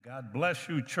God bless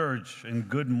you, church, and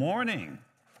good morning.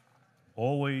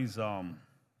 Always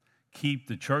keep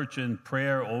the church in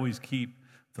prayer, always keep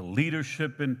the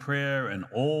leadership in prayer, and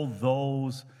all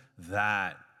those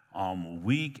that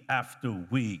week after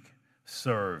week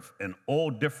serve in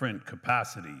all different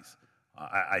capacities.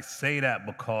 I say that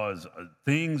because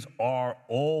things are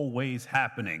always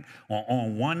happening.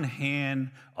 On one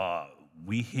hand,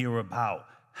 we hear about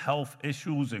health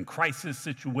issues and crisis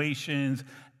situations,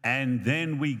 and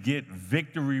then we get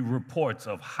victory reports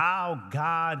of how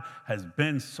God has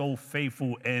been so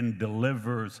faithful and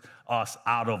delivers us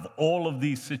out of all of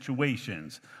these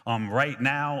situations. Right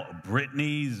now,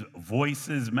 Brittany's voice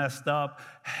is messed up,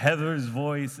 Heather's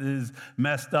voice is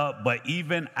messed up, but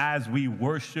even as we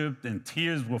worshiped and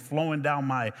tears were flowing down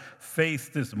my face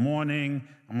this morning,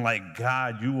 I'm like,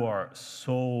 God, you are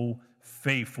so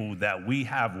faithful that we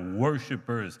have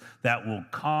worshipers that will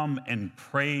come and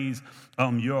praise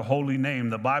your holy name.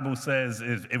 The Bible says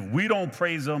if we don't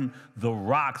praise him, the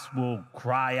rocks will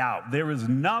cry out. There is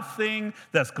nothing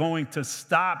that's going to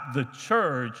stop the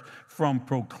church from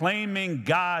proclaiming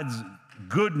God's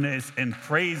goodness and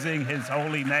praising his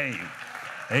holy name.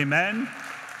 Amen.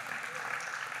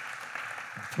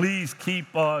 Please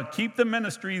keep the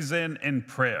ministries in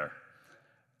prayer.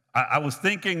 I was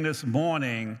thinking this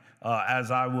morning as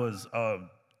I was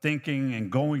thinking and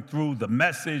going through the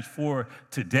message for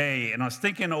today, and I was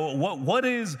thinking, what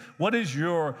is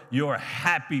your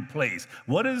happy place?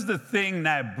 What is the thing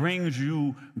that brings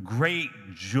you great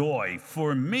joy?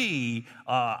 For me,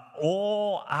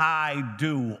 all I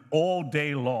do all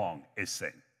day long is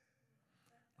sing.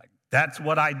 That's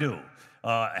what I do.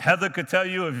 Heather could tell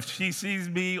you if she sees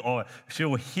me or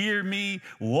she'll hear me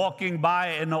walking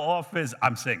by in the office,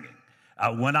 I'm singing.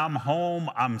 When I'm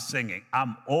home, I'm singing.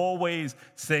 I'm always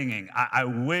singing. I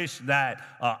wish that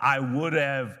I would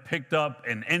have picked up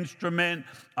an instrument,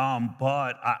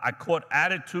 but I caught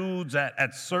attitudes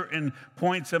at certain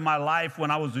points in my life when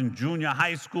I was in junior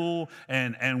high school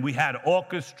and we had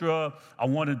orchestra. I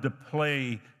wanted to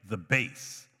play the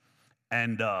bass.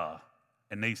 And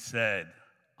they said,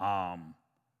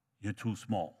 you're too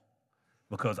small.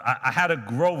 Because I had a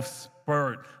growth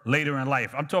spurt later in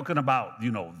life. I'm talking about,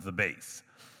 the bass.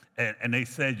 And they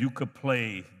said you could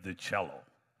play the cello.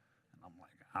 And I'm like,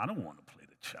 I don't want to play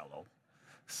the cello.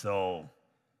 So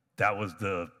that was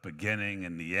the beginning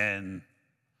and the end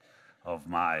of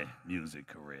my music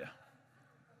career.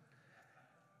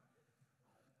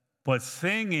 But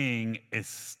singing is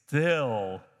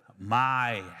still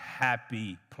my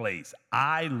happy place.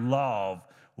 I love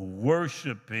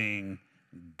worshiping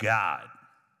God.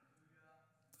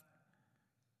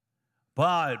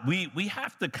 But we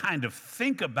have to kind of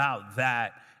think about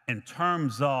that in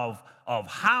terms of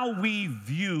how we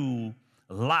view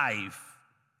life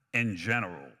in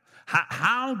general.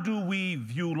 How do we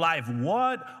view life?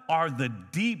 What are the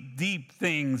deep, deep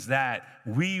things that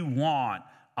we want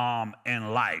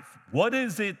in life? What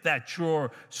is it that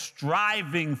you're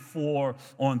striving for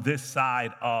on this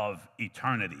side of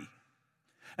eternity?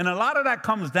 And a lot of that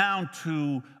comes down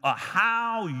to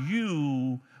how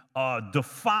you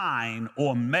define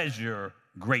or measure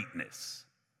greatness.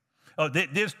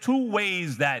 There's two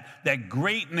ways that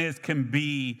greatness can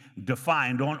be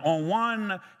defined. On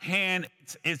one hand,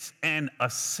 it's an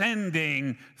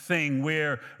ascending thing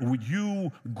where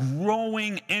you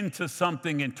growing into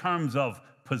something in terms of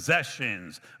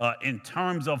possessions, in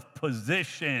terms of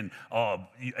position,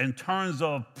 in terms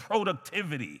of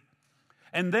productivity.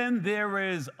 And then there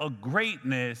is a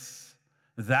greatness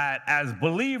that as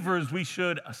believers we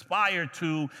should aspire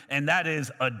to, and that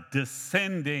is a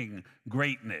descending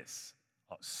greatness,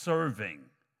 serving,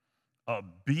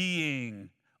 being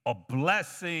a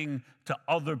blessing to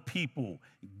other people,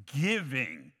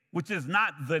 giving, which is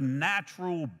not the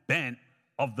natural bent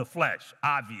of the flesh,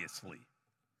 obviously.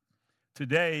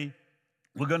 Today,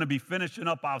 we're going to be finishing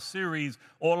up our series,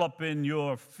 All Up in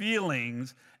Your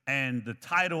Feelings, and the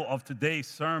title of today's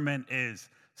sermon is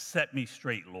Set Me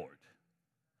Straight, Lord.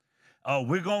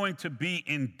 We're going to be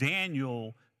in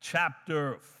Daniel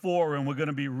chapter 4, and we're going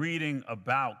to be reading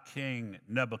about King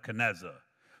Nebuchadnezzar.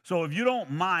 So if you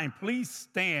don't mind, please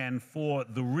stand for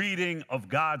the reading of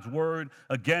God's word.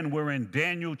 Again, we're in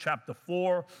Daniel chapter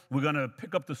 4. We're going to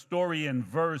pick up the story in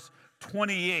verse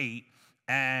 28,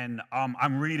 and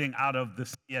I'm reading out of the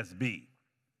CSB.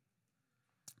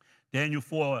 Daniel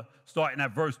 4, starting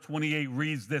at verse 28,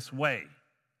 reads this way.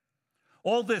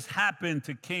 All this happened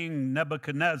to King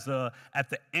Nebuchadnezzar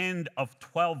at the end of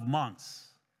 12 months,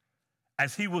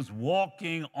 as he was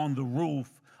walking on the roof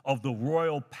of the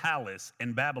royal palace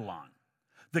in Babylon.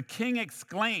 The king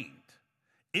exclaimed,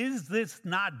 "Is this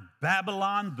not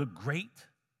Babylon the Great?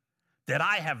 that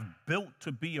I have built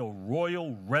to be a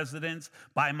royal residence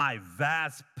by my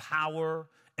vast power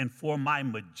and for my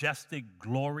majestic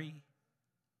glory?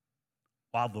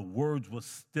 While the words were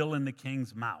still in the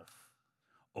king's mouth,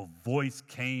 a voice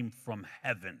came from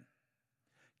heaven.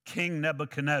 King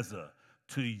Nebuchadnezzar,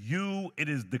 to you it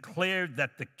is declared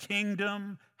that the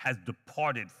kingdom has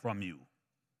departed from you.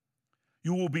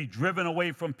 You will be driven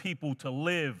away from people to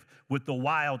live with the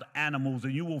wild animals,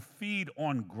 and you will feed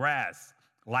on grass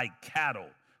like cattle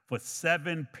for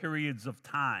 7 periods of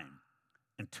time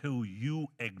until you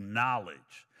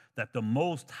acknowledge that the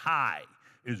Most High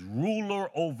is ruler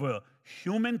over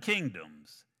human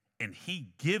kingdoms, and he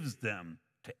gives them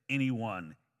to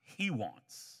anyone he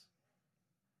wants.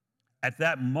 At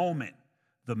that moment,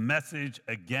 the message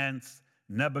against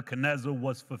Nebuchadnezzar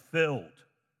was fulfilled.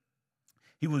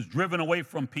 He was driven away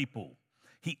from people.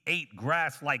 He ate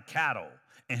grass like cattle,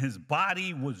 and his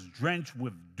body was drenched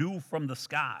with dew from the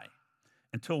sky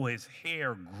until his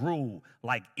hair grew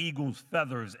like eagle's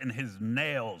feathers and his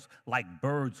nails like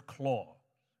bird's claws.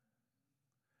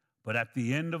 But at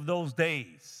the end of those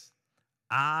days,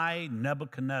 I,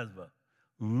 Nebuchadnezzar,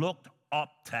 looked up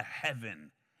to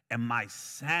heaven, and my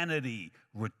sanity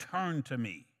returned to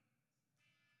me.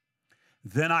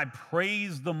 Then I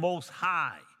praised the Most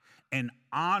High and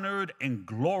honored and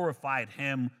glorified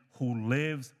him who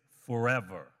lives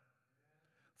forever.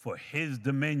 For his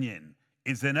dominion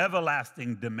is an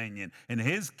everlasting dominion, and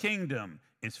his kingdom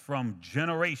is from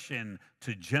generation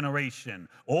to generation.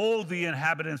 All the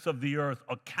inhabitants of the earth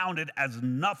are counted as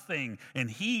nothing, and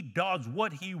he does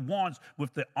what he wants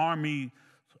with the army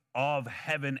of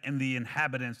heaven and the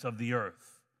inhabitants of the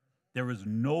earth. There is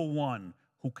no one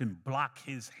who can block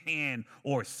his hand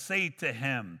or say to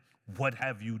him, "What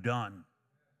have you done?"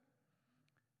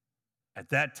 At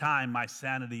that time, my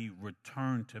sanity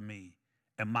returned to me,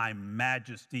 and my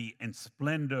majesty and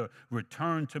splendor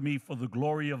returned to me for the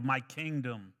glory of my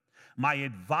kingdom. My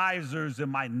advisors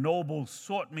and my nobles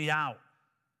sought me out.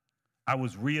 I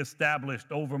was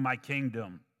reestablished over my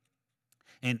kingdom,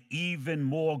 and even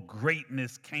more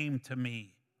greatness came to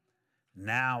me.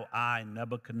 Now I,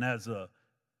 Nebuchadnezzar,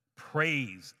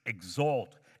 praise,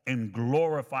 exalt, and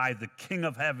glorify the King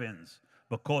of heavens,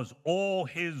 because all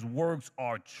his works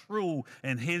are true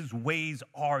and his ways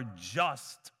are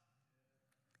just.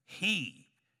 He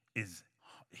is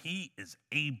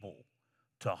able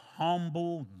to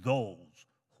humble those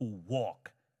who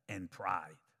walk in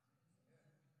pride.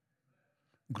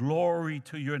 Glory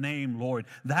to your name, Lord.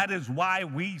 That is why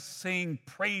we sing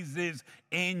praises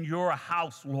in your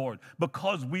house, Lord,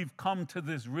 because we've come to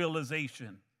this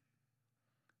realization.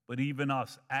 But even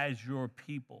us, as your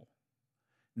people,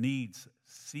 needs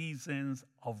seasons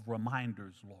of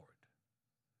reminders, Lord,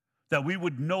 that we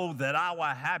would know that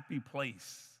our happy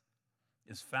place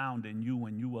is found in you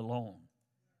and you alone.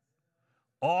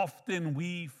 Often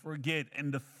we forget,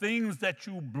 and the things that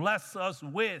you bless us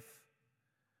with,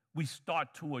 we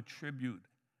start to attribute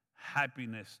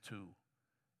happiness to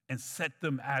and set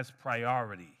them as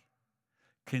priority.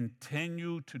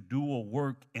 Continue to do a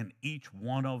work in each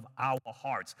one of our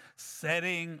hearts,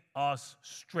 setting us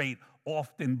straight,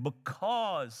 often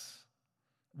because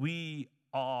we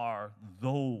are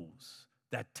those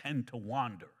that tend to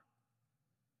wander.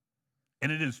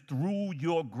 And it is through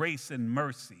your grace and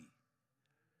mercy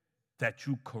that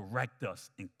you correct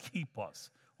us and keep us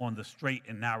on the straight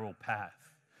and narrow path.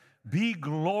 Be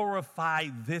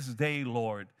glorified this day,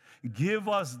 Lord. Give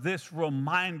us this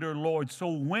reminder, Lord,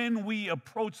 so when we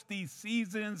approach these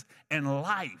seasons in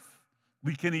life,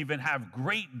 we can even have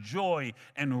great joy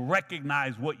and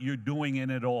recognize what you're doing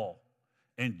in it all.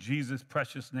 In Jesus'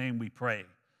 precious name we pray.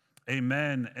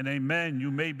 Amen and amen.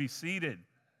 You may be seated.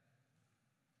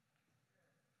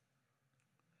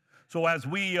 So as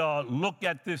we look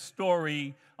at this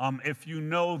story, if you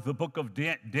know the book of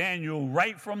Daniel,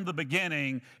 right from the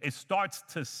beginning, it starts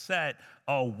to set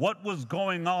what was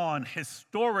going on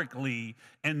historically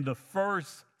in the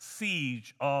first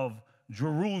siege of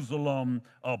Jerusalem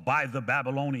by the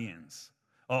Babylonians.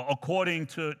 According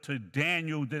to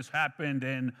Daniel, this happened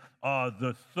in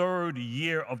the 3rd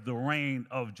year of the reign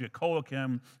of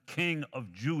Jehoiakim, king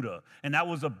of Judah. And that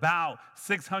was about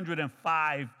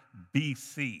 605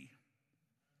 BC.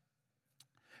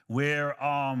 Where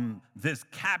this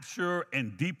capture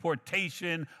and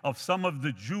deportation of some of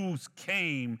the Jews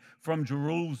came from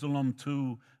Jerusalem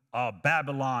to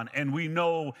Babylon. And we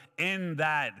know in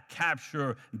that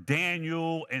capture,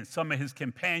 Daniel and some of his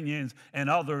companions and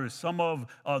others, some of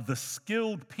the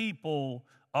skilled people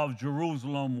of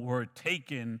Jerusalem were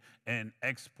taken and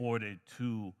exported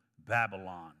to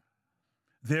Babylon.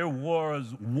 There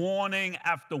was warning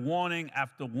after warning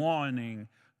after warning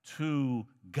to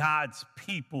God's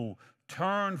people,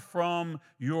 turn from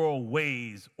your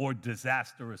ways or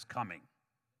disaster is coming.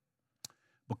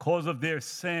 Because of their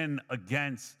sin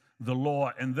against the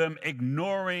law and them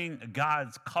ignoring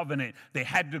God's covenant, they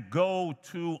had to go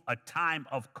to a time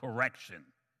of correction.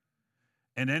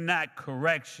 And in that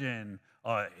correction,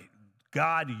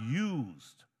 God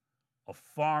used a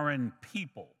foreign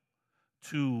people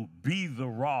to be the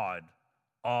rod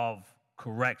of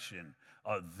correction.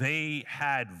 They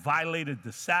had violated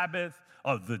the Sabbath,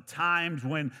 the times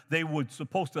when they were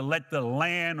supposed to let the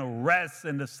land rest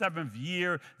in the seventh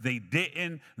year. They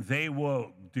didn't. They were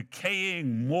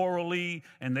decaying morally,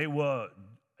 and they were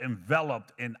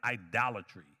enveloped in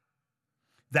idolatry.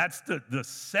 That's the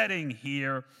setting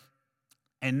here.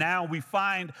 And now we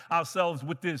find ourselves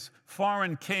with this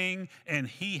foreign king, and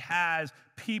he has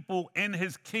people in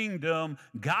his kingdom,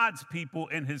 God's people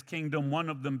in his kingdom, one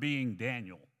of them being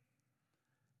Daniel.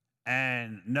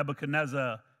 And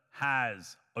Nebuchadnezzar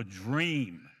has a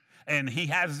dream, and he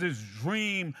has this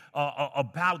dream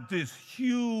about this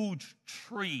huge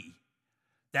tree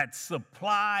that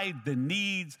supplied the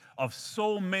needs of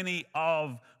so many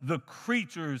of the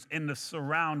creatures in the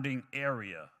surrounding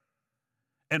area.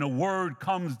 And a word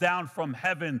comes down from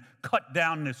heaven, cut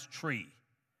down this tree.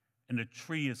 And the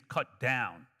tree is cut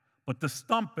down, but the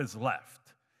stump is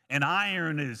left. And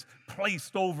iron is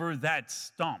placed over that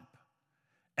stump.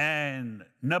 And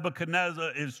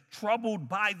Nebuchadnezzar is troubled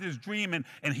by this dream,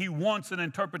 and he wants an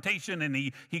interpretation, and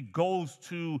he goes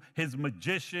to his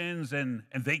magicians, and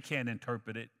they can't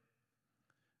interpret it.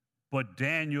 But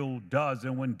Daniel does.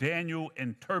 And when Daniel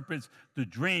interprets the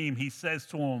dream, he says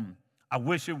to him, I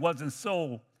wish it wasn't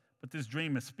so, but this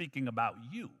dream is speaking about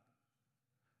you.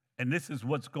 And this is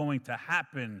what's going to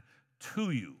happen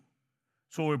to you.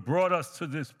 So it brought us to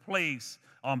this place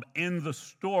in the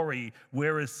story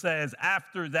where it says,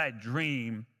 after that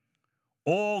dream,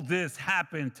 all this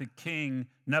happened to King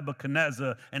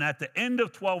Nebuchadnezzar. And at the end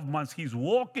of 12 months, he's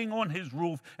walking on his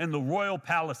roof in the royal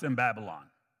palace in Babylon.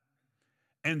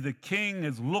 And the king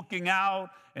is looking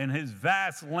out in his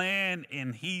vast land,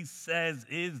 and he says,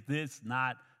 is this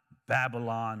not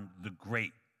Babylon the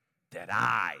Great that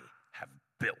I have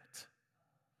built?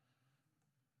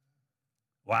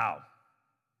 Wow.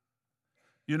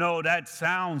 You know, that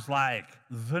sounds like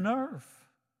the nerve.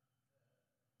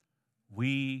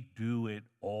 We do it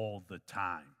all the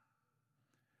time.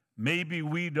 Maybe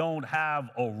we don't have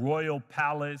a royal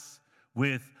palace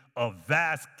with a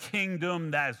vast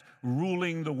kingdom that's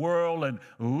ruling the world and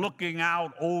looking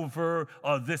out over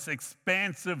this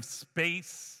expansive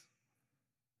space.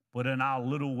 But in our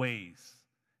little ways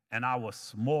and our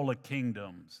smaller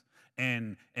kingdoms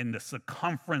and in the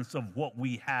circumference of what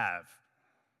we have,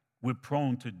 we're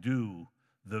prone to do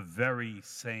the very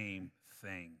same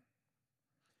thing.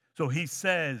 So he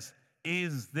says,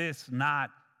 is this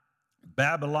not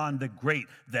Babylon the Great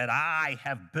that I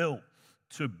have built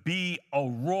to be a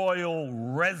royal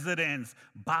residence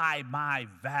by my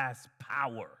vast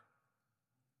power?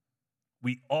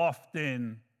 We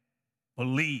often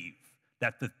believe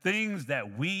that the things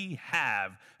that we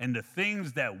have and the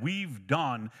things that we've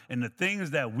done and the things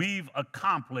that we've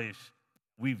accomplished,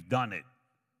 we've done it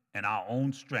in our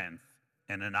own strength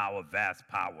and in our vast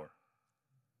power.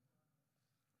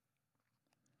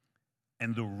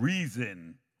 And the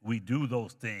reason we do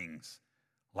those things,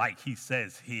 like he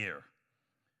says here,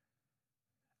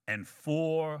 and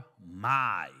for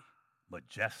my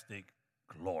majestic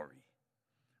glory.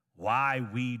 Why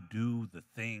we do the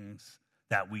things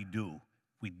that we do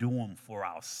them for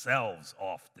ourselves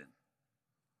often.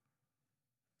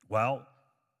 Well,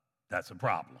 that's a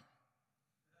problem.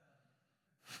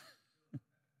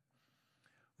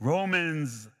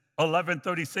 Romans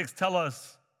 11:36 tell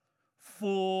us,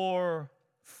 for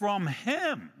from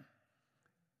him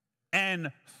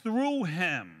and through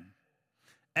him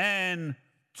and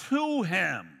to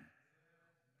him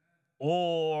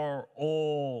are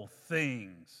all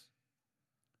things.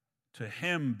 To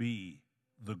him be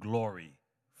the glory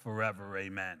forever.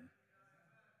 Amen.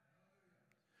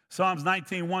 Psalms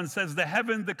 19:1 says, the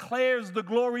heaven declares the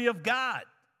glory of God,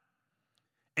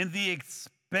 and the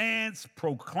expanse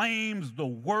proclaims the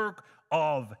work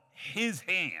of his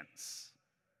hands.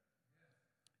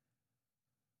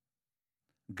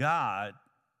 God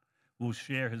will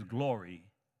share his glory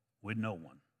with no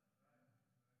one,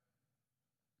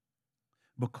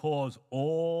 because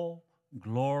all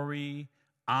glory,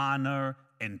 honor,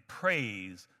 and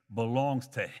praise belongs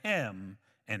to him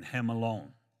and him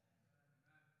alone.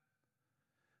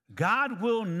 God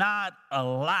will not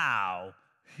allow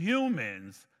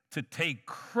humans to take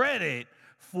credit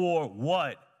for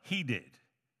what he did,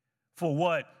 for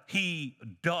what he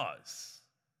does,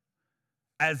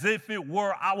 as if it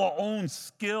were our own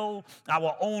skill,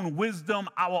 our own wisdom,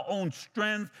 our own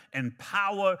strength and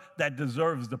power that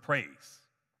deserves the praise.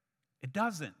 It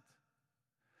doesn't.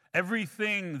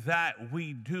 Everything that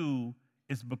we do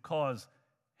is because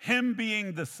him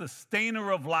being the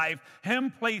sustainer of life,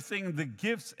 him placing the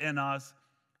gifts in us,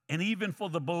 and even for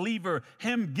the believer,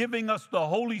 him giving us the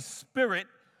Holy Spirit.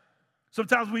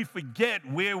 Sometimes we forget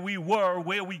where we were,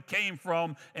 where we came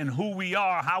from, and who we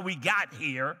are, how we got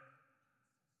here.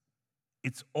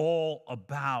 It's all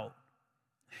about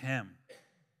him.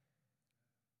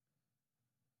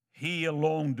 He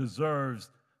alone deserves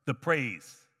the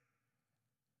praise.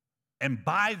 And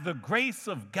by the grace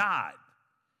of God,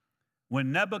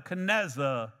 when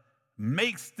Nebuchadnezzar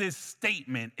makes this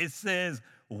statement, it says,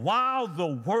 while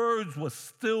the words were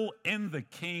still in the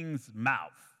king's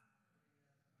mouth.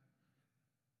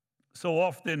 So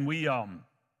often we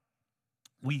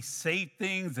say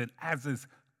things, and as it's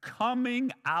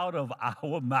coming out of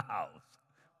our mouths,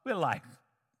 we're like,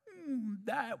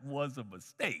 that was a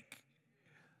mistake.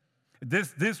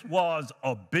 This was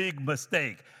a big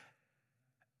mistake.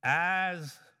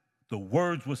 As the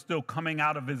words were still coming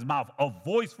out of his mouth, a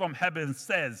voice from heaven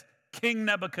says, King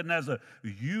Nebuchadnezzar,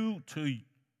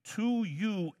 to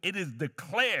you it is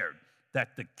declared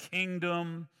that the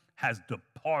kingdom has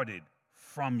departed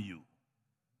from you.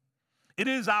 It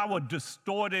is our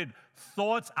distorted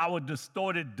thoughts, our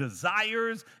distorted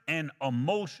desires and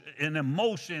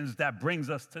emotions that brings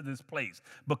us to this place.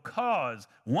 Because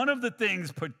one of the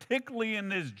things, particularly in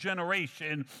this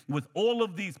generation, with all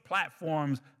of these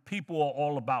platforms, people are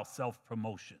all about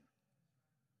self-promotion.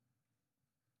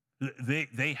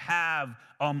 They have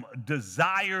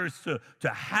desires to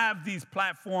have these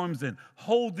platforms and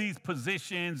hold these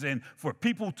positions and for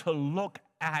people to look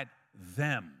at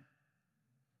them.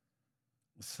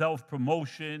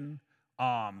 Self-promotion,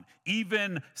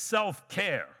 even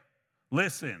self-care.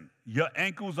 Listen, your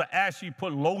ankles are ashy,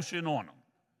 put lotion on them.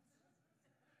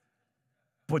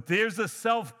 But there's a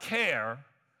self-care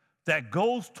that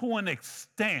goes to an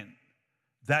extent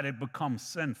that it becomes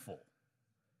sinful.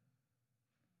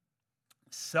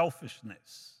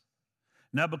 Selfishness.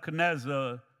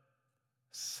 Nebuchadnezzar's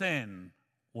sin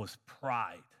was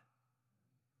pride.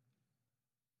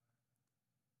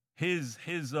 His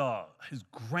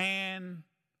grand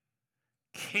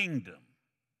kingdom,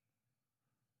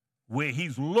 where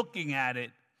he's looking at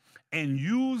it and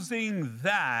using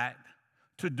that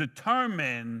to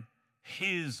determine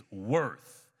his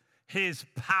worth, his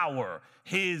power,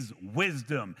 his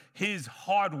wisdom, his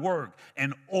hard work,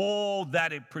 and all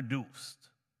that it produced.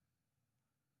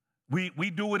 We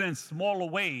do it in smaller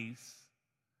ways,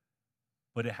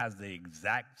 but it has the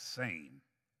exact same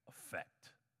effect.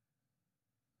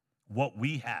 What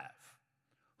we have,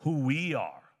 who we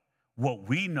are, what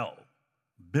we know,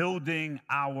 building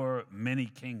our many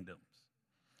kingdoms.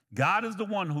 God is the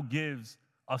one who gives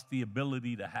us the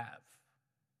ability to have.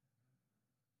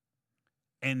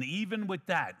 And even with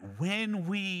that, when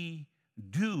we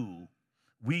do,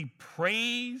 we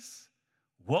praise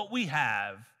what we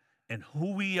have and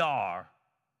who we are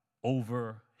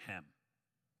over him.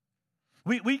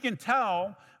 We can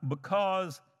tell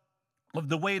because of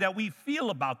the way that we feel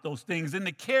about those things and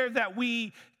the care that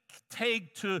we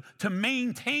take to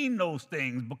maintain those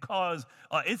things, because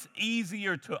it's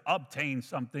easier to obtain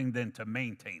something than to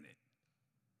maintain it.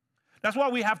 That's why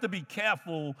we have to be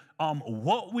careful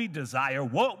what we desire,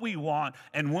 what we want,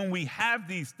 and when we have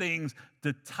these things,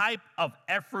 the type of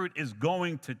effort is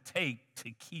going to take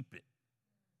to keep it.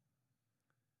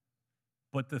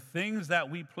 But the things that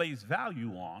we place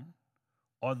value on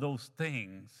are those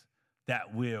things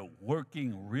that we're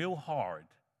working real hard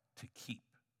to keep.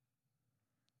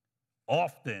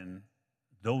 Often,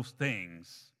 those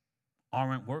things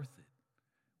aren't worth it.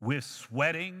 We're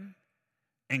sweating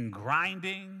and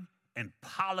grinding and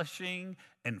polishing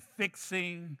and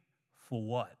fixing for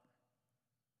what?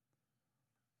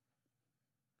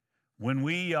 When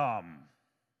we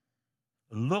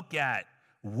look at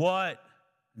what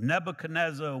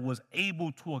Nebuchadnezzar was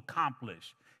able to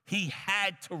accomplish, he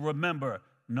had to remember,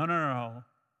 no.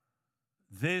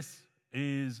 This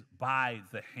is by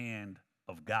the hand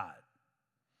of God.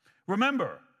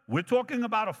 Remember, we're talking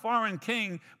about a foreign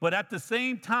king, but at the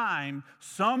same time,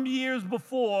 some years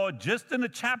before, just in the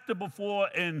chapter before,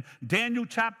 in Daniel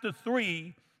chapter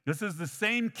 3, this is the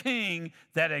same king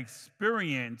that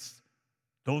experienced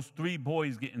those three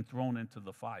boys getting thrown into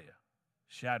the fire,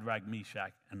 Shadrach,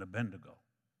 Meshach, and Abednego.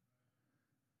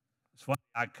 It's funny,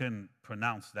 I couldn't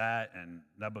pronounce that and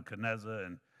Nebuchadnezzar,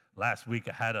 and last week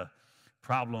I had a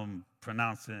problem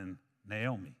pronouncing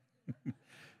Naomi.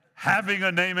 having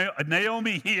a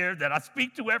Naomi here that I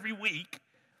speak to every week,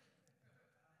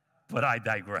 but I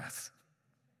digress.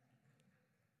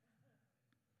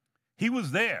 He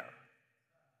was there.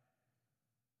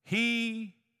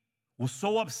 He was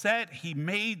so upset, he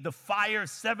made the fire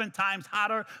 7 times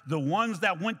hotter. The ones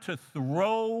that went to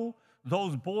throw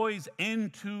those boys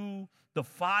into the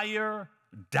fire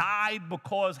died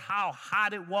because how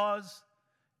hot it was.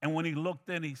 And when he looked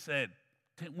in, he said,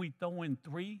 didn't we throw in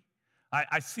 3?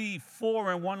 I see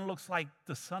 4 and one looks like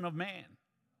the Son of Man.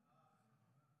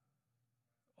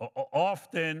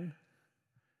 Often,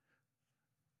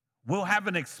 we'll have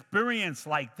an experience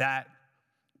like that,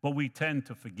 but we tend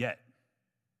to forget.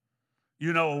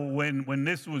 You know, when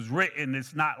this was written,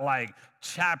 it's not like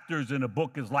chapters in a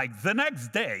book is like the next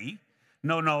day.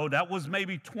 No, that was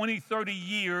maybe 20, 30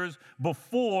 years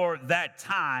before that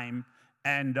time.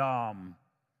 And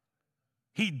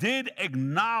he did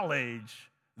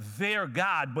acknowledge their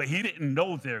God, but he didn't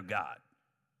know their God.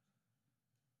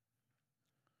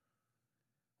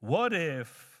 What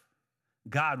if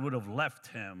God would have left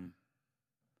him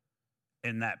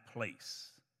in that place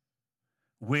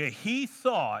where he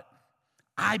thought,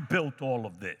 I built all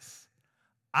of this.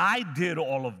 I did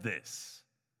all of this.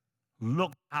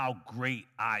 Look how great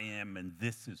I am, and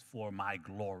this is for my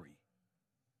glory.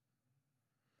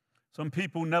 Some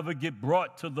people never get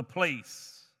brought to the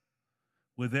place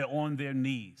where they're on their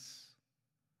knees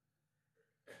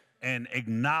and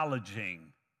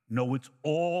acknowledging, no, it's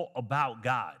all about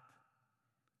God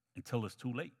until it's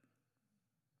too late.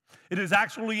 It is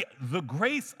actually the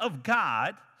grace of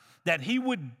God that he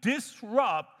would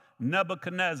disrupt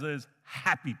Nebuchadnezzar's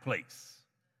happy place.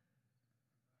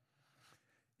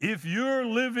 If you're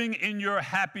living in your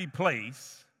happy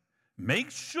place, make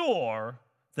sure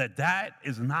that that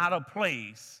is not a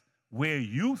place where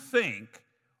you think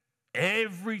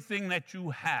everything that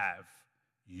you have,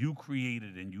 you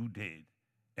created and you did,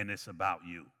 and it's about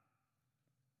you.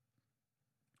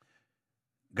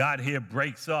 God here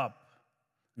breaks up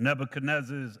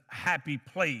Nebuchadnezzar's happy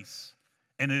place,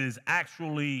 and it is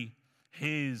actually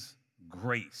his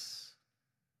grace.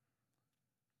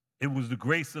 It was the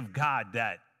grace of God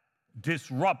that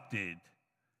disrupted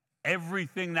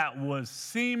everything that was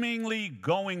seemingly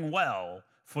going well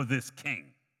for this king.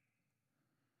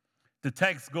 The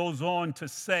text goes on to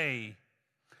say,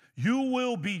 you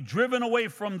will be driven away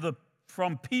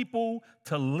from people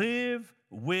to live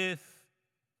with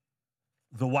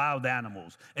the wild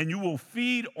animals, and you will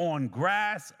feed on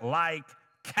grass like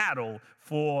cattle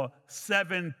for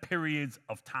 7 periods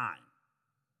of time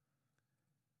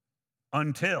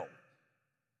until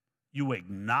you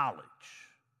acknowledge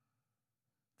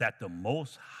that the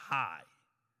Most High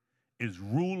is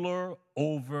ruler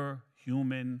over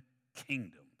human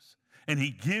kingdoms, and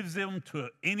he gives them to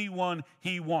anyone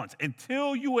he wants.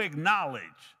 Until you acknowledge,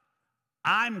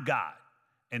 I'm God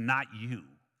and not you,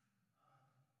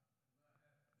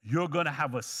 you're going to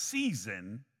have a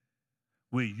season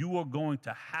where you are going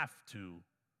to have to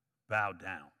bow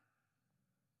down.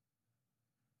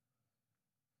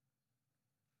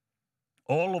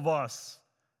 All of us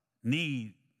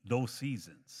need those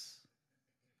seasons.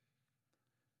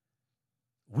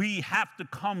 We have to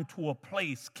come to a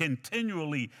place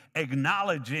continually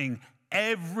acknowledging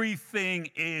everything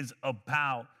is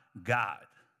about God.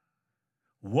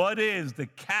 What is the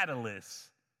catalyst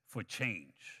for change?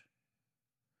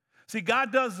 See,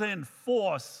 God doesn't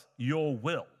force your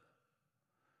will,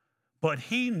 but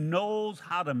he knows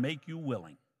how to make you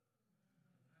willing.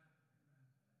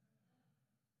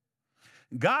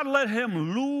 God let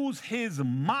him lose his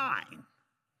mind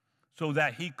so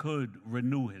that he could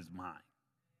renew his mind.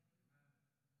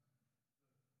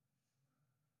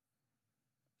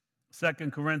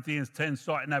 2 Corinthians 10,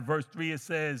 starting at verse 3, it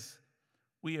says,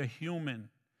 we are human,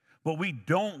 but we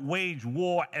don't wage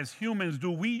war as humans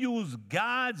do. We use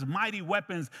God's mighty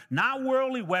weapons, not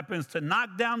worldly weapons, to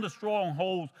knock down the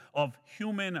strongholds of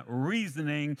human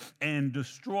reasoning and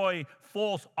destroy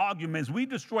false arguments. We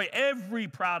destroy every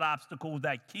proud obstacle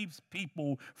that keeps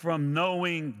people from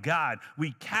knowing God.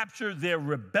 We capture their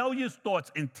rebellious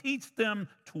thoughts and teach them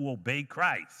to obey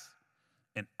Christ.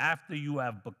 And after you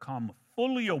have become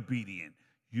fully obedient,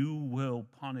 you will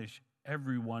punish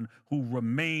everyone who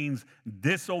remains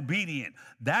disobedient.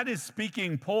 That is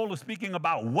speaking, Paul is speaking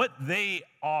about what they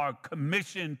are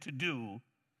commissioned to do,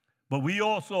 but we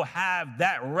also have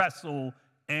that wrestle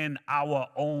in our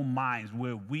own minds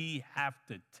where we have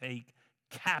to take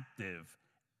captive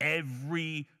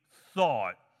every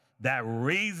thought that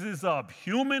raises up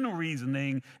human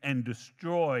reasoning and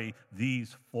destroy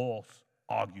these false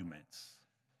arguments.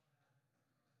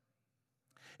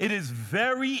 It is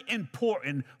very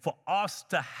important for us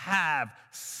to have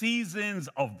seasons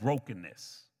of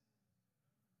brokenness.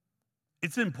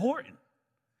 It's important.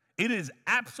 It is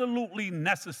absolutely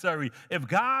necessary. If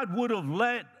God would have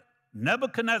let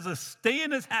Nebuchadnezzar stay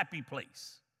in his happy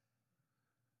place,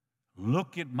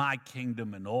 look at my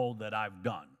kingdom and all that I've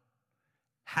done,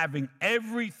 having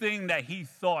everything that he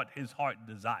thought his heart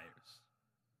desires.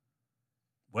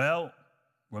 Well,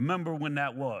 remember when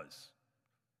that was.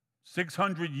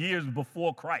 600 years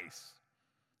before Christ,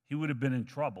 he would have been in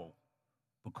trouble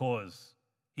because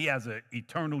he has an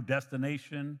eternal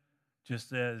destination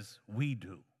just as we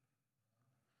do.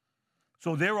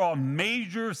 So there are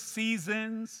major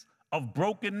seasons of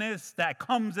brokenness that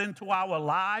comes into our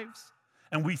lives,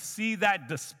 and we see that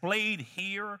displayed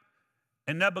here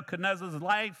in Nebuchadnezzar's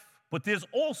life. But there's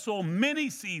also many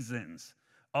seasons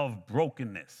of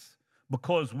brokenness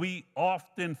because we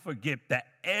often forget that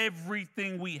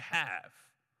everything we have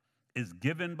is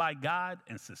given by God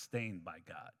and sustained by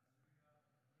God.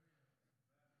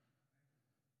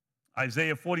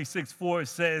 Isaiah 46:4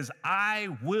 says, I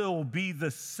will be the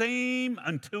same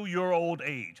until your old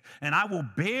age, and I will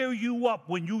bear you up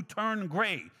when you turn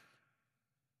gray.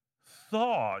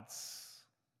 Thoughts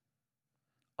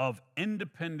of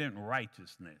independent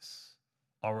righteousness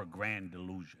are a grand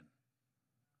delusion.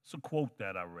 It's a quote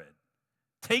that I read.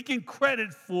 Taking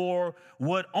credit for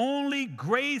what only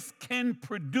grace can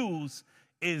produce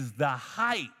is the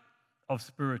height of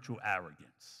spiritual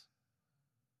arrogance.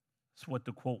 That's what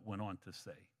the quote went on to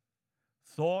say.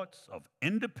 Thoughts of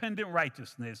independent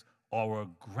righteousness are a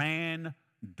grand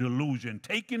delusion.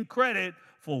 Taking credit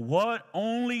for what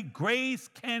only grace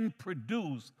can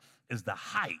produce is the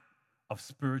height of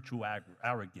spiritual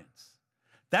arrogance.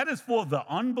 That is for the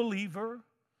unbeliever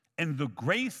and the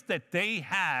grace that they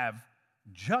have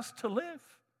just to live.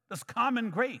 That's common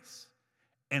grace.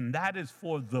 And that is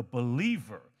for the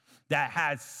believer that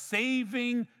has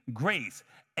saving grace.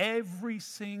 Every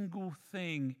single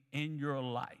thing in your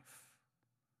life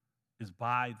is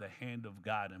by the hand of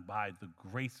God and by the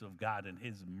grace of God and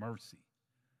his mercy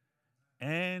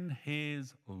and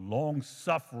his long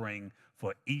suffering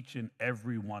for each and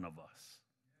every one of us.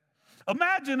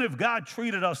 Imagine if God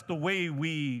treated us the way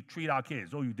we treat our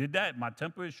kids. Oh, you did that? My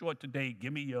temper is short today.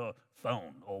 Give me your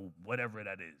phone or whatever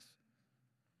that is.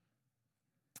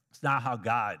 It's not how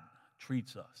God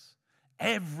treats us.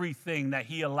 Everything that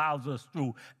he allows us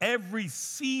through, every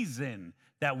season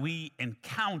that we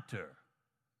encounter,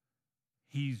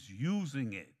 he's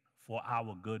using it for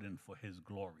our good and for his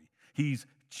glory. He's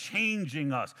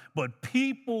changing us. But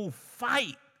people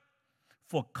fight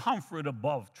for comfort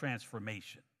above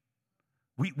transformation.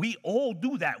 We all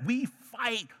do that. We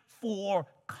fight for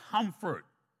comfort.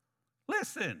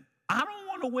 Listen, I don't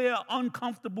want to wear an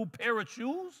uncomfortable pair of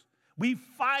shoes. We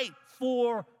fight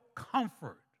for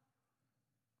comfort.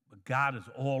 But God is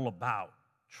all about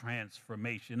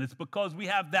transformation. It's because we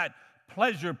have that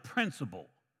pleasure principle.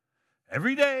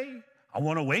 Every day, I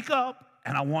want to wake up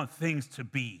and I want things to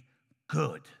be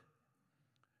good.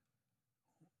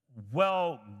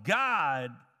 Well,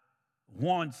 God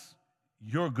wants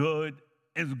your good,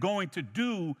 is going to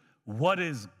do what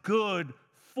is good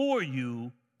for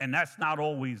you, and that's not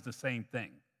always the same thing.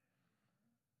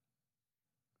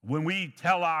 When we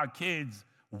tell our kids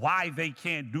why they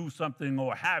can't do something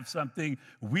or have something,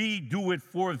 we do it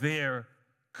for their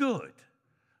good,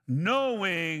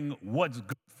 knowing what's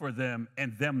good for them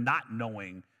and them not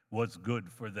knowing what's good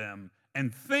for them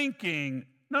and thinking,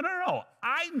 no,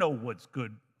 I know what's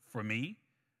good for me.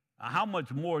 How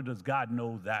much more does God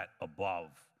know that above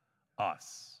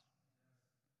us?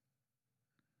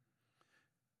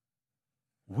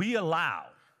 We allow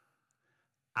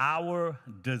our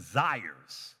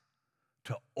desires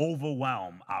to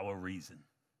overwhelm our reason.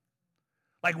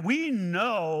 Like, we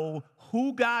know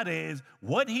who God is,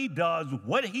 what he does,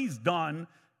 what he's done,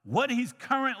 what he's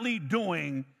currently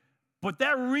doing, but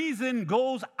that reason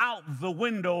goes out the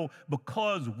window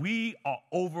because we are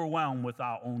overwhelmed with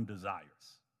our own desires.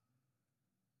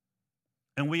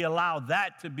 And we allow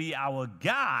that to be our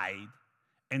guide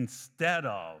instead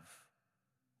of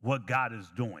what God is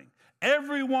doing.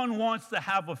 Everyone wants to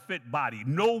have a fit body.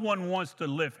 No one wants to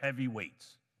lift heavy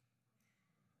weights.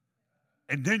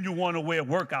 And then you want to wear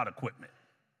workout equipment.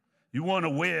 You want to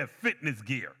wear fitness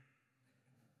gear.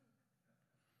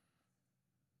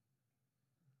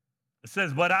 It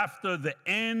says, but after the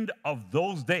end of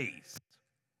those days,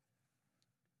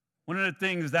 one of the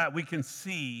things that we can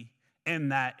see in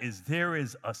that is there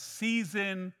is a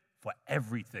season for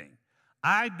everything.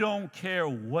 I don't care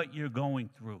what you're going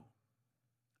through.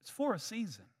 It's for a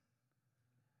season.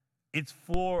 It's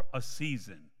for a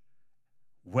season.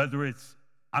 Whether it's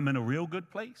I'm in a real good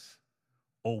place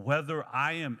or whether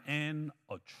I am in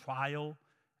a trial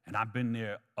and I've been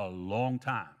there a long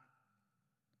time,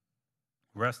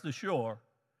 rest assured,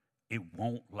 it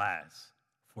won't last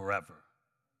forever.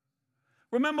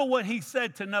 Remember what he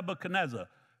said to Nebuchadnezzar.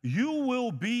 You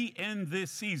will be in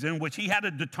this season, which he had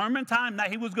a determined time that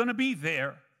he was going to be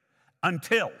there,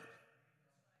 until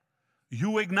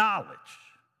you acknowledge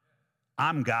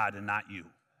I'm God and not you.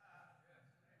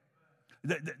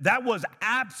 That was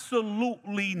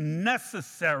absolutely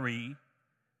necessary.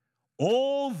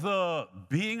 All the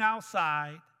being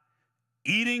outside,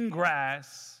 eating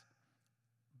grass,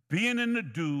 being in the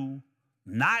dew,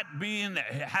 not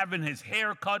having his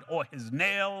hair cut or his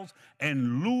nails,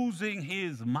 and losing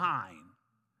his mind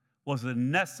was a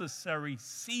necessary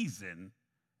season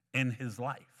in his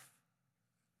life.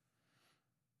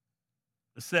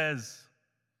 It says,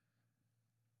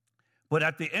 but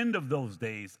at the end of those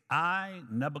days, I,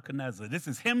 Nebuchadnezzar, this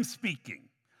is him speaking,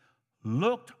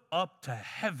 looked up to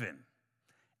heaven,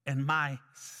 and my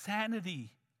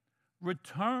sanity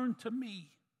returned to me.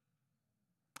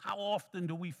 How often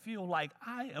do we feel like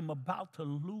I am about to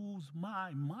lose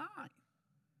my mind?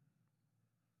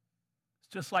 It's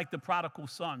just like the prodigal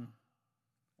son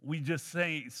we just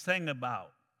sang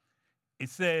about. It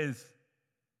says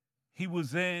he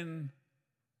was in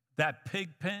that pig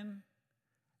pen,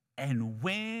 and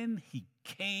when he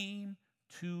came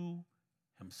to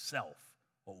himself,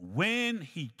 or when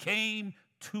he came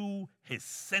to his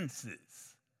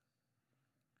senses,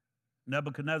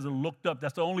 Nebuchadnezzar looked up.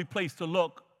 That's the only place to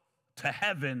look, to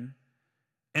heaven,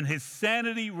 and his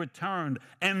sanity returned.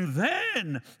 And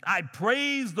then I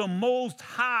praised the Most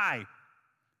High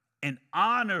and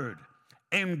honored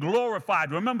and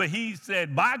glorified. Remember, he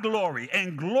said, by glory,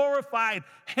 and glorified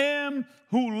him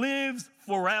who lives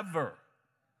forever.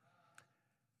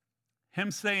 Him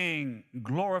saying,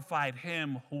 glorified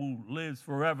him who lives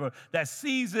forever. That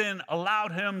season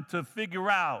allowed him to figure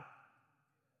out,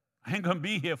 I ain't going to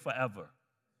be here forever.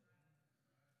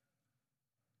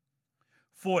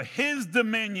 For his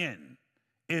dominion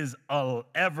is an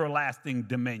everlasting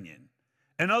dominion.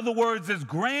 In other words, as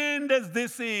grand as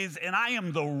this is, and I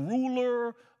am the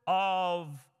ruler of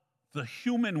the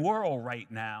human world right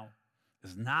now,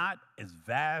 is not as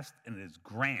vast and as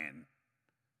grand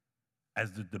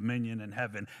as the dominion in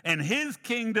heaven. And his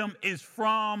kingdom is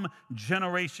from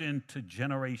generation to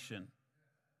generation.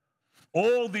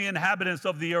 All the inhabitants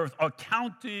of the earth are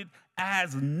counted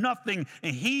as nothing,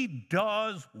 and he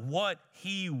does what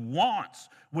he wants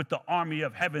with the army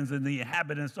of heavens and the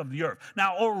inhabitants of the earth.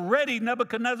 Now, already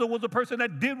Nebuchadnezzar was a person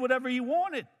that did whatever he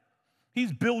wanted.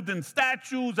 He's building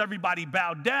statues, everybody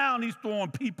bowed down, he's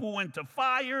throwing people into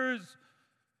fires.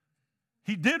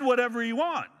 He did whatever he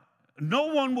wanted. No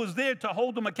one was there to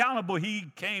hold him accountable. He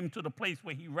came to the place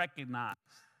where he recognized,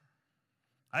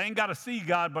 I ain't got to see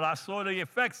God, but I saw the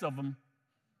effects of him.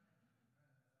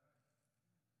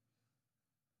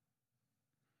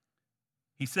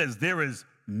 He says, there is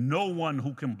no one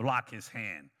who can block his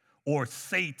hand or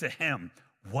say to him,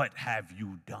 what have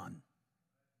you done?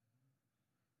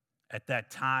 At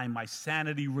that time, my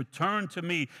sanity returned to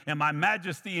me, and my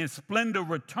majesty and splendor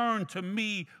returned to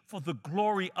me for the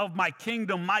glory of my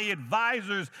kingdom. My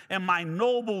advisors and my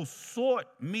nobles sought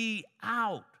me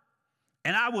out,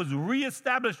 and I was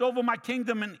reestablished over my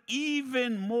kingdom, and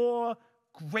even more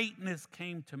greatness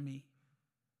came to me.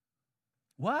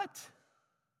 What?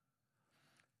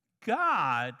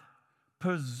 God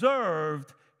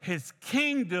preserved his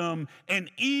kingdom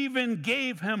and even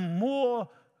gave him more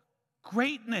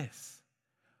greatness.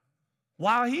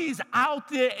 While he's out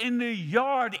there in the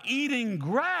yard eating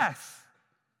grass,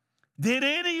 did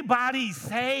anybody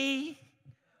say,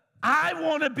 I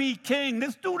want to be king?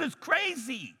 This dude is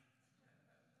crazy.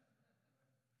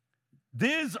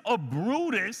 There's a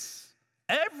Brutus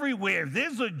everywhere.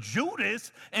 There's a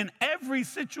Judas in every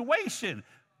situation.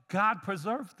 God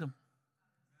preserved them.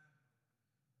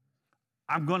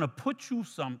 I'm going to put you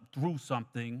through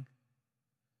something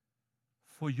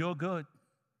for your good,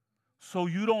 so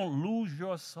you don't lose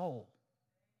your soul.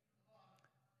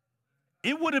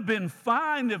 It would have been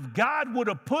fine if God would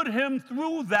have put him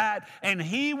through that and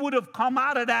he would have come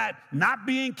out of that not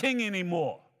being king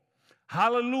anymore.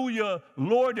 Hallelujah,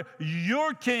 Lord,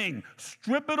 you're king.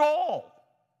 Strip it all.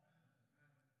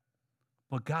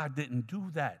 But God didn't do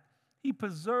that. He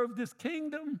preserved his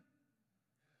kingdom.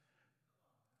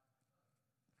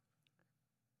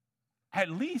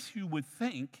 At least you would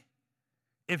think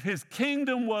if his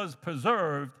kingdom was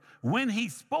preserved, when he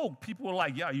spoke, people were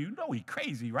like, yeah, you know he's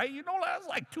crazy, right? You know, that was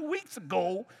like 2 weeks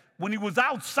ago when he was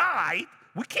outside.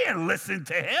 We can't listen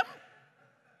to him.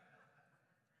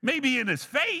 Maybe in his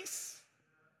face.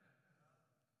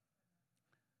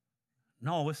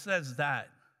 No, it says that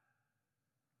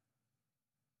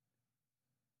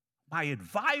my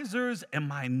advisors and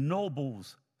my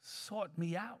nobles sought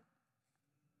me out.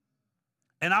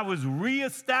 And I was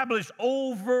reestablished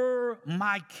over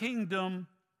my kingdom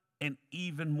and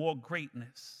even more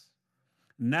greatness.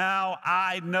 Now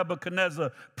I,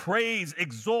 Nebuchadnezzar, praise,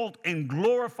 exalt, and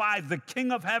glorify the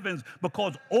King of heavens,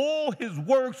 because all his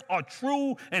works are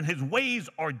true and his ways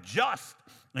are just,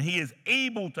 and he is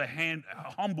able to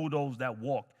humble those that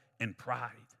walk in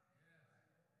pride.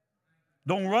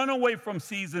 Don't run away from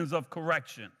seasons of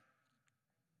correction.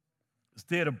 It's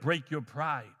there to break your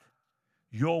pride,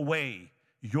 your way,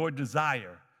 your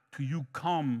desire, till you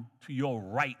come to your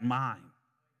right mind.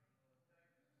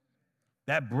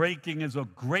 That breaking is a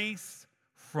grace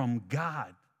from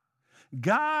God.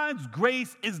 God's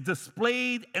grace is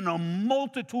displayed in a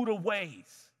multitude of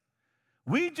ways.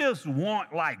 We just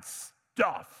want like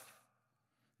stuff.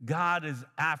 God is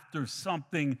after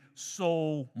something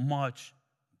so much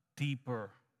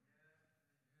deeper.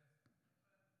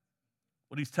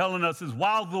 What he's telling us is,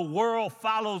 while the world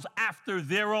follows after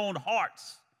their own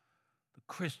hearts, the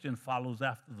Christian follows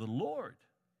after the Lord.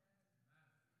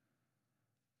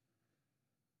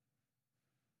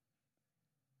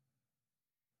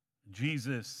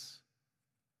 Jesus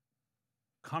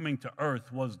coming to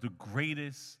earth was the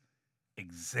greatest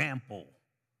example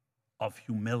of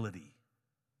humility.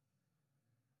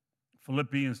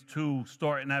 Philippians 2,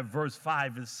 starting at verse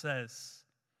 5, it says,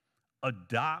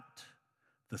 adopt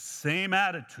the same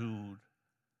attitude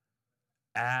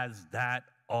as that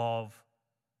of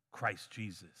Christ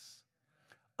Jesus.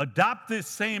 Adopt this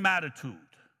same attitude,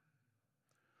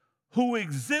 who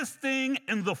existing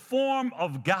in the form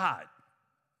of God,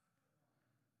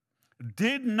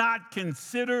 did not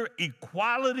consider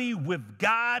equality with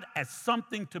God as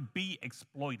something to be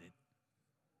exploited.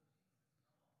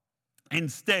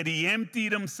 Instead, he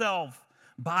emptied himself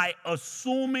by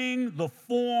assuming the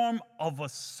form of a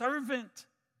servant,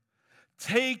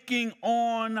 taking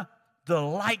on the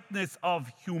likeness of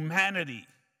humanity.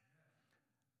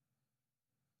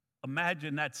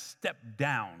 Imagine that step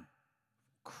down,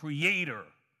 creator,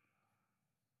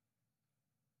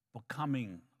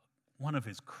 becoming one of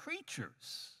his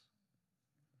creatures.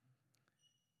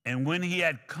 And when he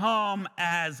had come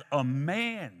as a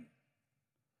man,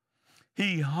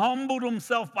 he humbled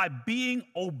himself by being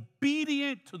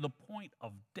obedient to the point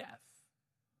of death,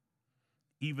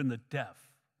 even the death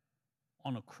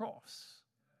on a cross.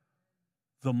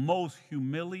 The most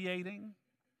humiliating.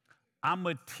 I'm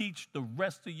going to teach the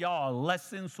rest of y'all a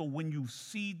lesson so when you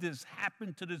see this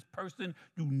happen to this person,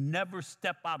 you never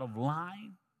step out of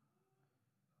line.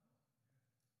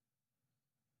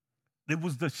 It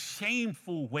was the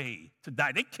shameful way to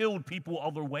die. They killed people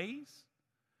other ways.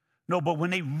 No, but when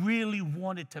they really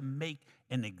wanted to make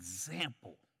an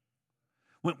example,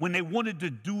 when they wanted to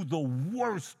do the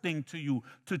worst thing to you,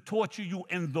 to torture you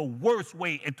in the worst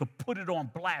way and to put it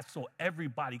on blast so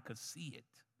everybody could see it,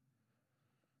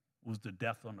 was the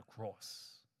death on the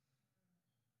cross.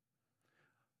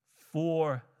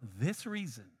 For this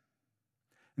reason,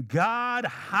 God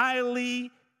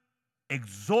highly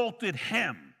exalted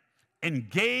him and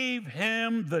gave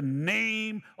him the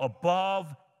name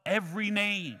above every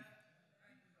name,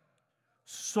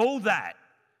 so that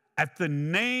at the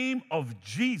name of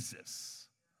Jesus,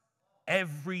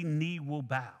 every knee will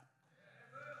bow.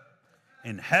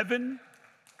 In heaven,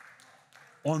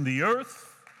 on the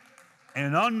earth,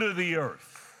 and under the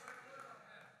earth.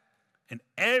 And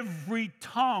every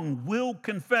tongue will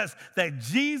confess that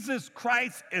Jesus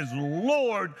Christ is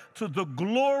Lord, to the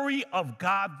glory of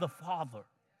God the Father.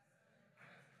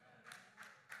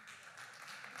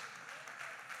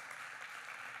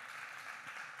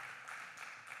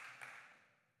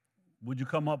 Would you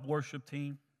come up, worship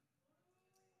team?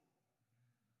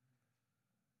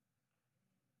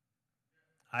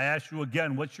 I ask you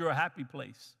again, what's your happy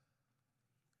place?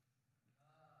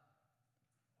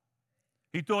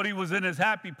 He thought he was in his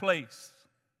happy place.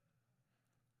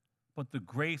 But the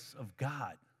grace of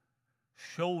God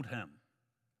showed him,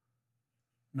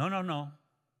 no.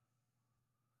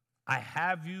 I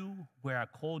have you where I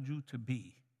called you to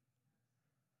be.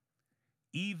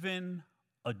 Even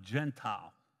a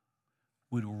Gentile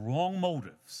with wrong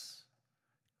motives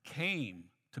came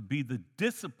to be the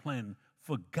discipline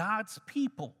for God's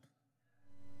people.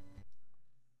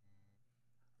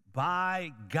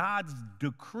 By God's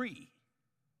decree,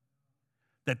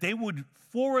 that they would,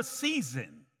 for a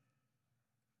season,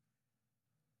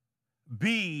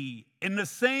 be in the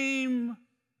same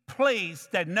place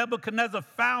that Nebuchadnezzar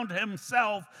found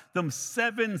himself them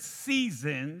 7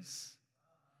 seasons,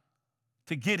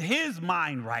 to get his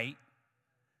mind right,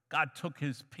 God took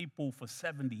his people for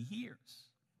 70 years.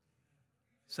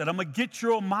 He said, I'm going to get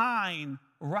your mind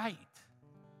right.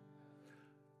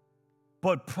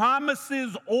 But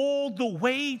promises all the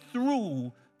way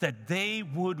through that they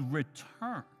would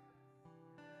return.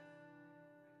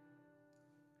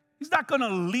 He's not going to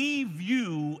leave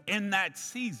you in that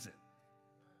season.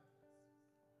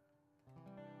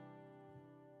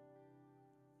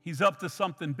 He's up to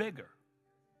something bigger.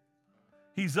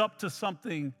 He's up to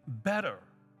something better.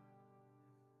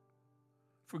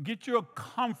 Forget your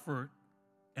comfort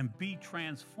and be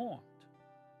transformed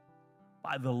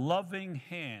by the loving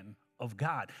hand of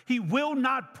God. He will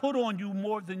not put on you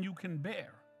more than you can bear.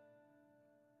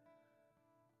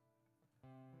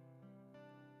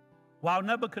 While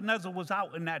Nebuchadnezzar was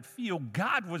out in that field,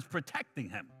 God was protecting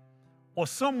him. Or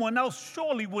someone else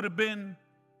surely would have been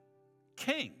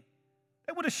king.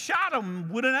 They would have shot him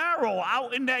with an arrow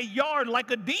out in that yard like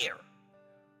a deer.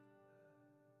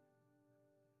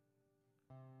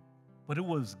 But it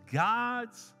was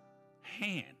God's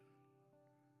hand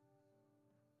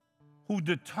who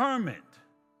determined,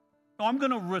 no, I'm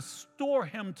going to restore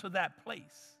him to that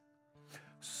place.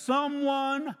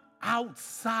 Someone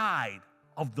outside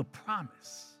of the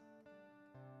promise.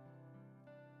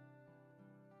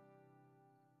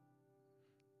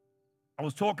 I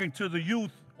was talking to the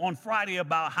youth on Friday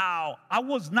about how I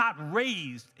was not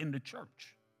raised in the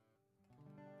church.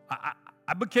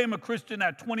 I became a Christian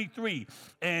at 23,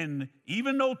 and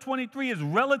even though 23 is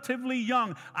relatively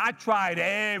young, I tried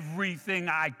everything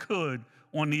I could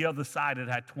on the other side of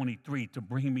that 23 to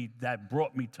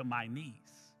brought me to my knees.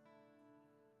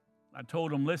 I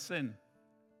told them, listen,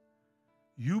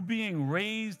 you being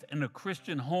raised in a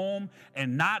Christian home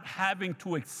and not having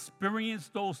to experience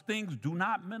those things do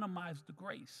not minimize the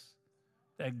grace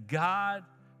that God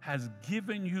has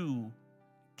given you,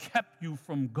 kept you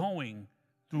from going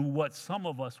through what some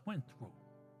of us went through.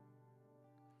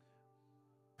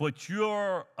 But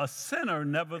you're a sinner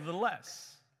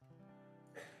nevertheless,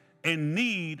 in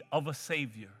need of a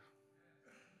Savior.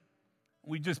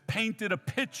 We just painted a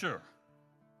picture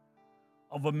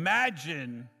of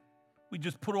we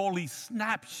just put all these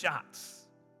snapshots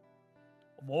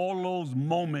of all those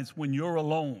moments when you're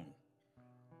alone,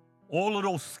 all of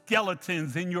those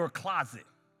skeletons in your closet,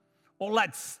 all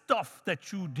that stuff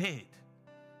that you did,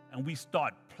 and we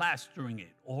start plastering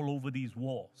it all over these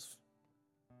walls.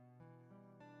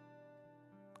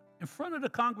 In front of the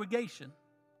congregation,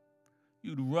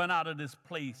 you'd run out of this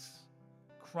place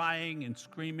crying and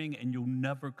screaming, and you'll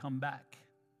never come back.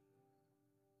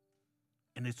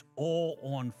 And it's all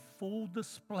on full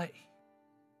display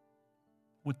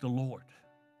with the Lord.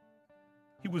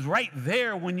 He was right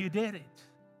there when you did it.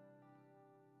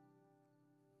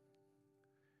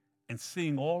 And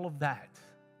seeing all of that,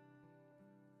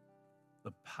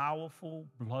 the powerful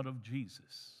blood of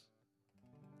Jesus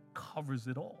covers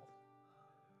it all.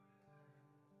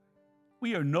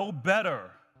 We are no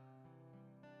better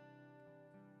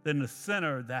than the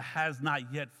sinner that has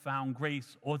not yet found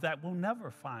grace or that will never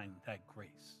find that grace.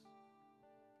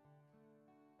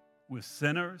 We're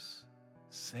sinners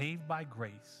saved by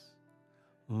grace,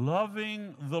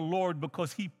 loving the Lord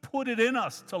because he put it in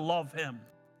us to love him.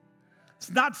 It's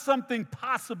not something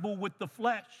possible with the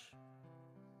flesh.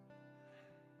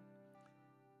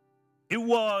 It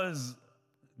was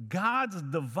God's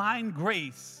divine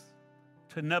grace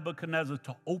to Nebuchadnezzar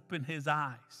to open his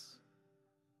eyes.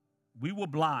 We were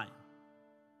blind.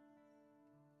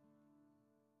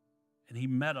 And he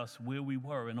met us where we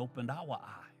were and opened our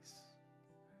eyes.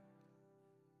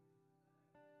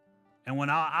 And when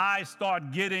our eyes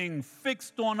start getting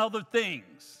fixed on other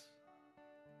things,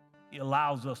 he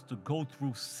allows us to go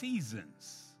through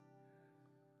seasons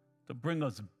to bring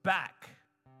us back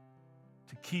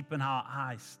to keeping our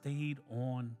eyes stayed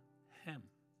on him.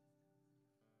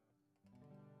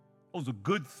 Those are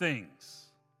good things.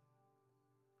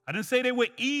 I didn't say they were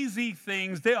easy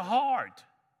things. They're hard.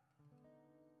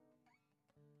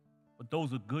 But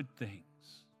those are good things.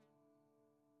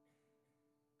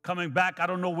 Coming back, I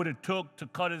don't know what it took to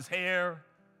cut his hair,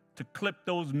 to clip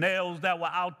those nails that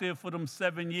were out there for them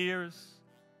 7 years,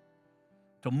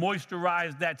 to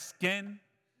moisturize that skin.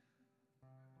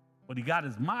 But he got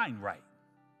his mind right.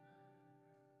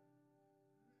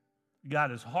 He got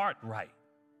his heart right.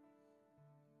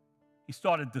 He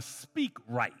started to speak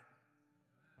right.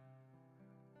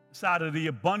 It's out of the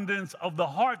abundance of the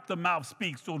heart the mouth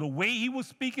speaks. So the way he was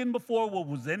speaking before, what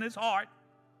was in his heart,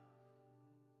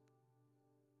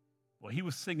 well, he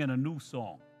was singing a new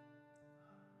song.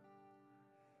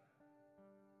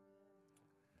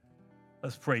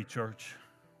 Let's pray, church.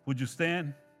 Would you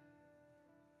stand?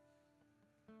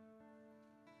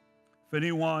 If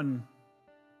anyone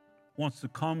wants to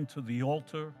come to the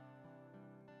altar,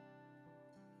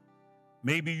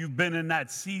 maybe you've been in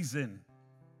that season,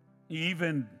 you're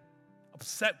even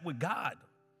upset with God,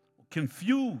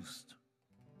 confused,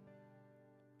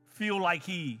 feel like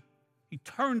he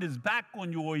turned his back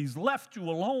on you or he's left you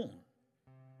alone.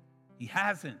 He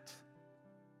hasn't.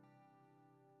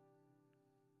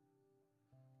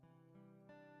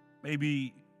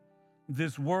 Maybe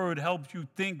this word helps you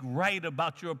think right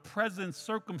about your present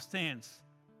circumstance.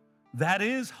 That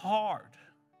is hard.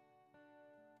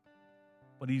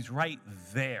 But he's right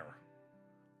there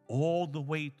all the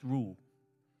way through,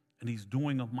 and he's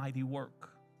doing a mighty work.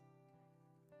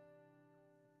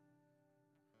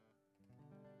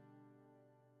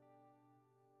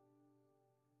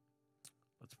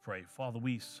 Let's pray. Father,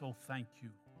 we so thank you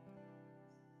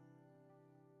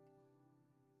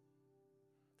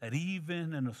that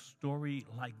even in a story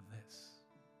like this,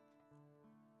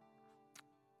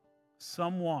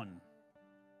 someone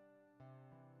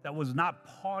that was not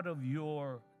part of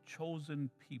your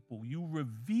chosen people, you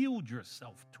revealed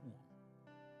yourself to them.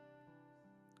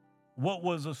 What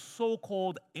was a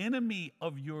so-called enemy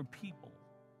of your people,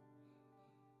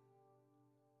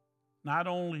 not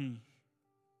only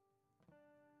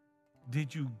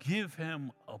did you give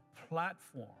him a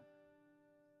platform,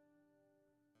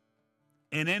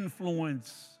 an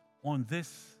influence on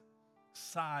this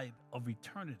side of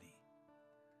eternity,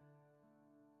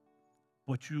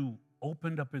 but you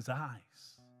opened up his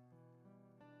eyes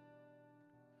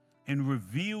and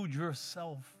revealed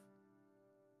yourself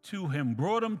to him,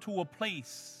 brought him to a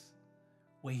place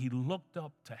where he looked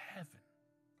up to heaven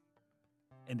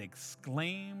and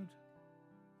exclaimed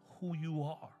who you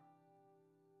are.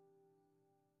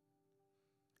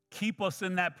 Keep us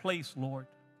in that place, Lord.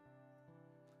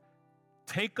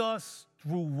 Take us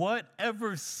through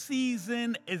whatever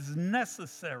season is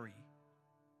necessary.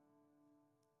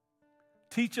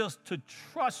 Teach us to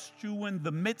trust you in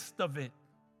the midst of it.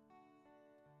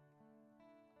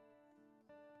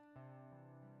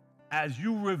 As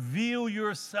you reveal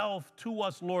yourself to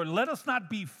us, Lord, let us not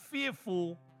be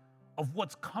fearful of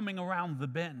what's coming around the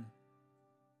bend,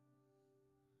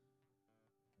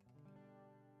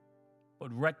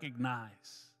 but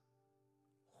recognize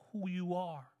who you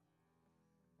are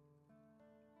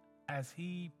as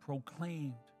he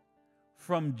proclaimed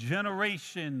from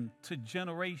generation to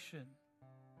generation.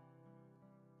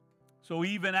 So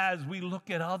even as we look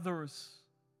at others,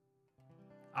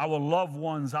 our loved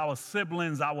ones, our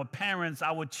siblings, our parents,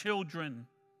 our children,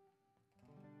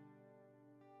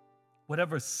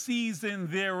 whatever season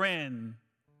they're in,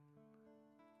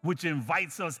 which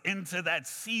invites us into that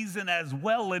season as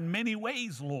well in many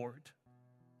ways, Lord.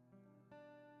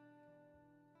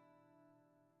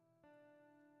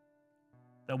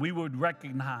 That we would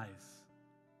recognize,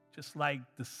 just like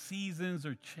the seasons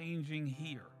are changing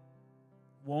here,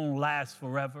 won't last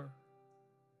forever.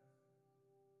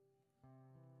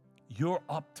 You're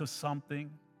up to something.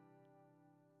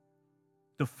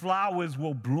 The flowers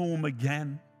will bloom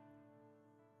again.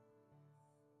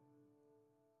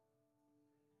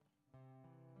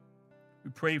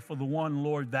 We pray for the one,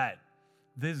 Lord, that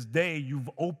this day you've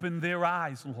opened their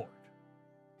eyes, Lord.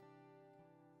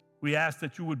 We ask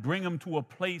that you would bring them to a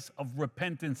place of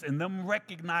repentance and them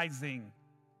recognizing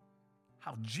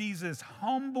how Jesus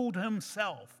humbled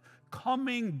himself,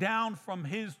 coming down from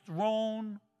his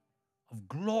throne of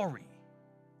glory,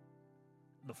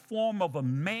 in the form of a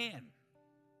man,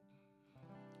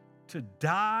 to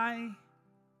die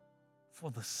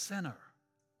for the sinner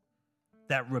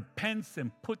that repents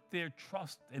and put their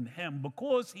trust in him.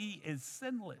 Because he is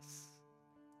sinless,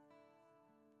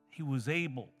 he was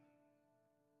able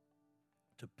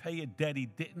to pay a debt he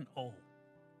didn't owe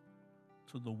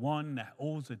to the one that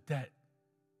owes a debt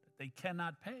that they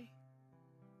cannot pay.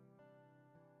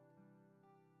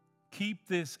 Keep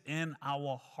this in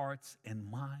our hearts and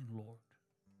mind, Lord.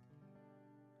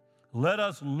 Let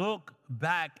us look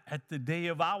back at the day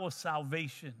of our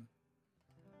salvation,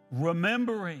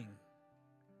 remembering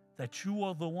that you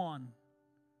are the one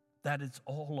that it's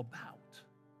all about.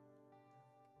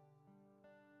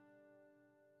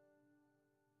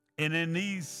 And in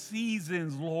these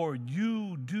seasons, Lord,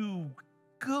 you do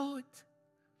good.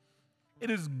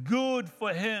 It is good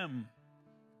for him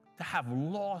to have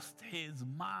lost his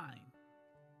mind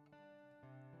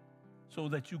so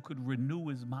that you could renew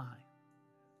his mind.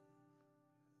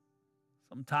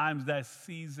 Sometimes that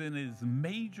season is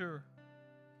major,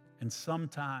 and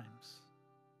sometimes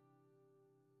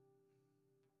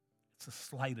it's a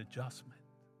slight adjustment.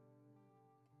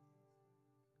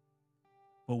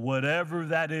 But whatever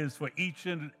that is for each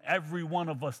and every one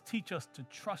of us, teach us to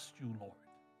trust you, Lord.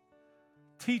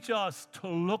 teach us to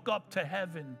look up to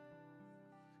heaven,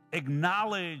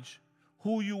 acknowledge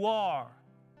who you are,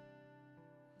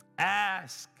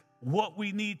 ask what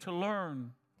we need to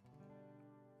learn,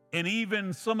 and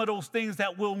even some of those things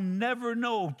that we'll never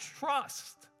know,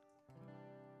 trust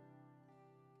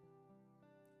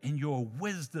in your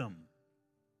wisdom,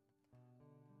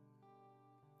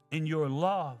 in your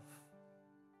love,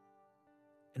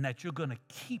 and that you're going to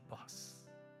keep us.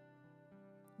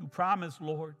 You promise,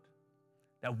 Lord,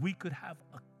 that we could have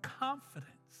a confidence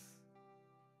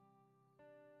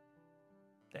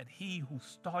that he who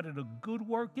started a good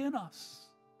work in us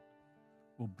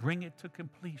will bring it to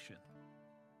completion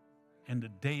in the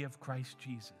day of Christ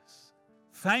Jesus.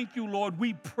 Thank you, Lord.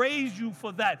 We praise you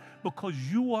for that because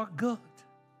you are good.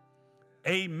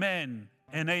 Amen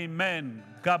and amen.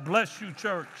 God bless you,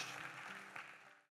 church.